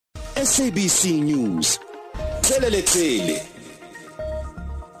SABC News. TSELE-LE-TSELE.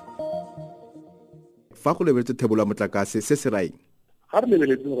 Fa go lebeletse thebolo ya motlakase se se raeng ga re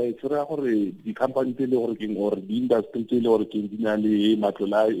lebeletse gore se ra gore di-company tse le gore keng or di-industry tse le gore keng di na le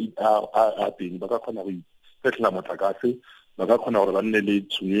matlola a teng ba ka kgona go ipetlela motlakase ba ka kgona gore ba nne le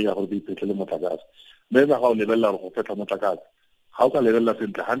tšhono ya gore ba ipetlele motlakase mme ba ga o lebelela gore go fetla motlakase ga o ka lebelela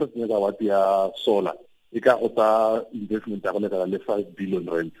sentle 100 megawatt ya solar e ka go tsa investment ya go lekana le 5 billion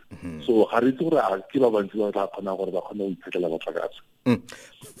rand so ga re itse gore a ke ba bantsi ba tla kgona gore ba kgone go ipetlela motlakase.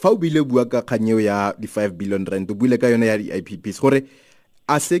 Fa o bile bua ka kganyeo ya di 5 billion rand o buile ka yone ya di-IPPs gore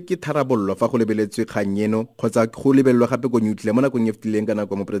a se ke tharabollo fa go lebeletswe kgang eno kgotsa go lebelelwa gape ko nuclear mo nakong e fetileng ka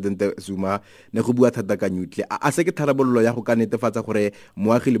nako mopresidente Zuma ne go bua thata ka nuclear a se ke tharabollo ya go ka netefatsa gore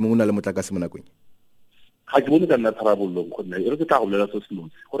moagi le mongwe o na le motlakase mo nakong ga ke bone ka nna tharabollo gonne e re ke tla go bolela se selo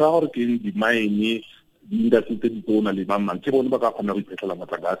go raya gore ke di-mine di-industry tse di tona le mang ke bone ba ka kgona go iphetlela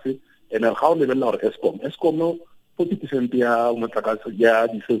motlakase and ga o lebelela gore Eskom 40% ya motlakase ya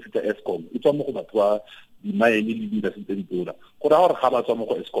di-sales tsa Eskom e tswa mo go batho ba di-mine le di-industry tse di tona go raya gore ga ba tswa mo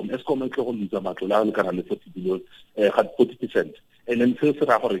go Eskom e tle go lutsa matlole a lekana le 40 billion 40%. And then se se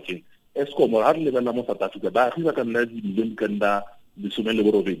raya gore ke Eskom ga re lebelela mo South Africa ba agisa ka nna di-million ka nna lesome le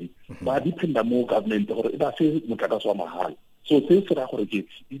borobedi ba dependa mo government gore e ba se motlakase wa mahala so se se raya gore ke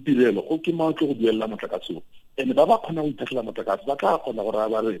ditirelo go ke maotle go duelela motlakase and ba kgona go iphetlela motlakase ba tla kgona gore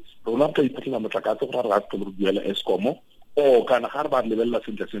ba re rona re tla iphetlela motlakase gore ra se re duela Eskom o kana ga re ba lebelela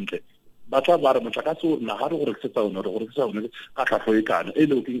sentle ba tla ba re motlakase o na ga re go rekisetsa one ka tlhwatlhwa e kana e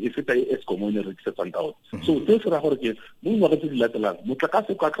le e feta Eskom e ne re rekisetsang ka one so se se raya gore ke mo ngwaga tse di latelang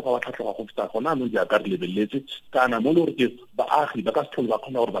motlakase ka tlhoga wa tlhatlhoga go feta gona no jaaka re lebeletse kana mo le gore ke baagi ba ka se tlhole ba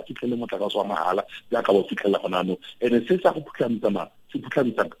kgona gore ba fitlhele motlakase wa mahala jaaka ba fitlhela gona no and se sa go phutlhamisa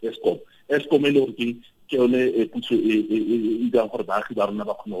Eskom e le gore ke yone puso e dirang gore baagi ba rona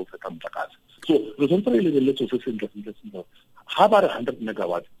ba kgone go feta motlakase so re tshwanetse re lebeletse se sentle ga ba re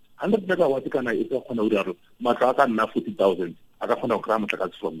 100 megawatt kana e tla kgona go dira matlo a ka nna 40,000 a ka kgona go kry-a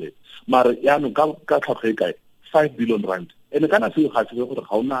motlakase from there mare yaanong ka tlhwatlhwa e kae 5 billion rand and kana seo ga se gore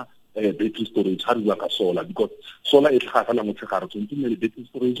ga ona battery storage ga re bua ka solar because solar e tlhaga fela motshegare tshwanetse nne le battery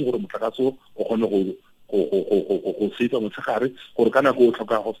storage gore motlakase o kgone go save motshegare gore ka nako o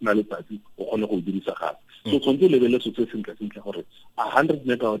tlhoka go sena letsatsi o kgone go dirisa gape so tshwanetse o lebelele se sentle gore 100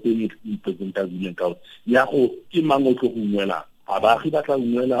 megawatt e president a buileng ka ya go ke mang o tlo go ungwela a baagi ba tla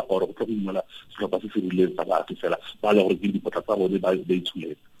ungwela or go tlo go ungwela setlhopha se se rileng sa baagi fela ba le gore ke dipotla tsa bone ba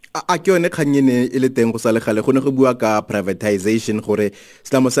itshuletse a ke yone kgang ene e le teng go sa le gale go ne go bua ka privatization gore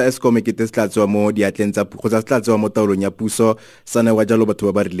setlamo sa Eskom ke tla tswa mo diatleng tsa kgotsa se tla tswa mo taolong ya puso sa ne wa jalo batho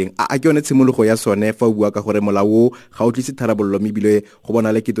ba ba rileng a ke yone tshimologo ya sone fa o bua ka gore molao ga o tlise tharabollo mebile go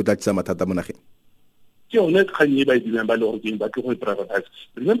bona le ke tla tlisa mathata mo nageng ke yone kgang e ba e dirang ba le gore ke ba tlo go privatize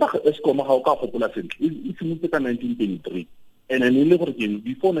remember Eskom ga o ka gopola sentle e simolotse ka 1923 and then le gore ke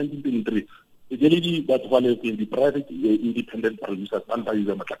before 1923 di batho ba le di private independent producers ba nta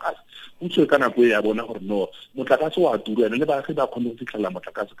user motlakase puso ka nako ya bona gore no motlakase wa tura le baagi ba kgone go fitlhela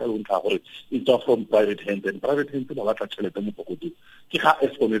motlakase ka ntlha gore it's from private hands and private hands ba batla tšhelete mo pokoting ke ga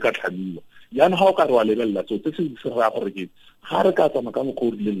Eskom ka tlhamiwa yana ga o ka re wa lebelela so se se ra gore ke ga re ka tsama ka mokgwa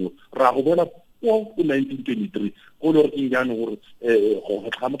o rileng ra go bona ko 1923 go le gore ke jana gore go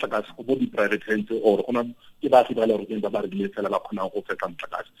tlhaga motlakase go bo di-private hands or gona ke baagi ba le gore ba ba rile fela ba kgonang go fetla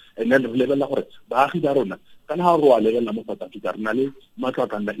motlakase and then re lebelela gore baagi ba rona kana ga re wa lebelela mo South Africa re na le matlo a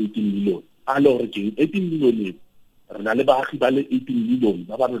ka nna 18 million a le gore ke 18 million re na le baagi ba le 18 million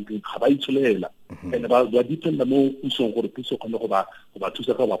ba ba re ga ba itsholela and ba dependa mo pusong gore puso kgone go ba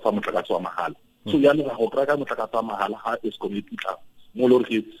thusa ka ba fa motlakase wa mahala so yana ga go kry-a motlakase wa mahala ga Eskom e fitlha mo le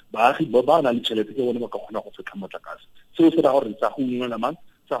gore baagi ba na le tšhelete ke bone ba ka kgona go fetla motlakase seo se ra gore sa go ungwela mang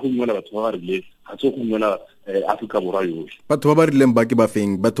sa go ungwela batho ba ba rileng ga se go ungwela Afrika Borwa yotlhe batho ba ba rileng ba ke ba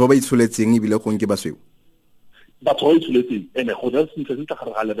feng batho ba ba itsholetseng ebile gong ke ba sweu batho ba itsholetseng ene go dira sentle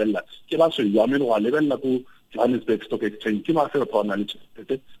gare ga lebelela ke ba sweu a mene go a lebelela ko Johannesburg Stock Exchange ke mafelo batho ba na le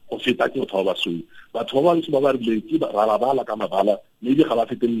tšhelete go feta ke batho ba ba sweu batho ba ba ba rileng ke ra bala ka mabala maybe ga ba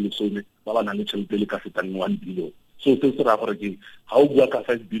fete le lesome ba ba na le tšhelete le ka fetang 1 billion so se se ra gore ke ga o bua ka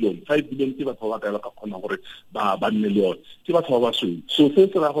 5 billion ke batho ba ka kgona gore ba nne le yone ke batho ba ba sweu so se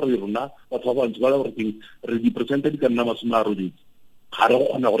se ra gore rona batho ba bantsi ba le gore ke re di-percent di ka nna 80 ga re go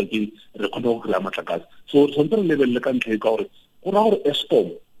kgona gore ke re kgone go kry-a motlakase so tshwanetse re lebelele ka ntlha e ka gore go raya gore Eskom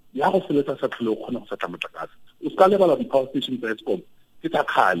ya go feletsa sa tlhole go kgona go fetla motlakase o se ka lebala di-power station tsa Eskom ke tsa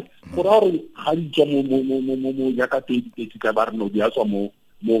kgale go raya gore ga di tswa mo yaka 2030 ka ba re no di a tswa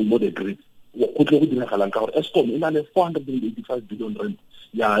mo the grid go tle go diragalang ka gore Eskom e na le 485 billion rand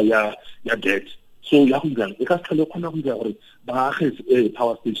ya debt so ya go dirang e ka tlhole kgona go dira gore ba age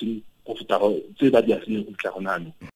power station go feta tse ba di asile go fitlha gona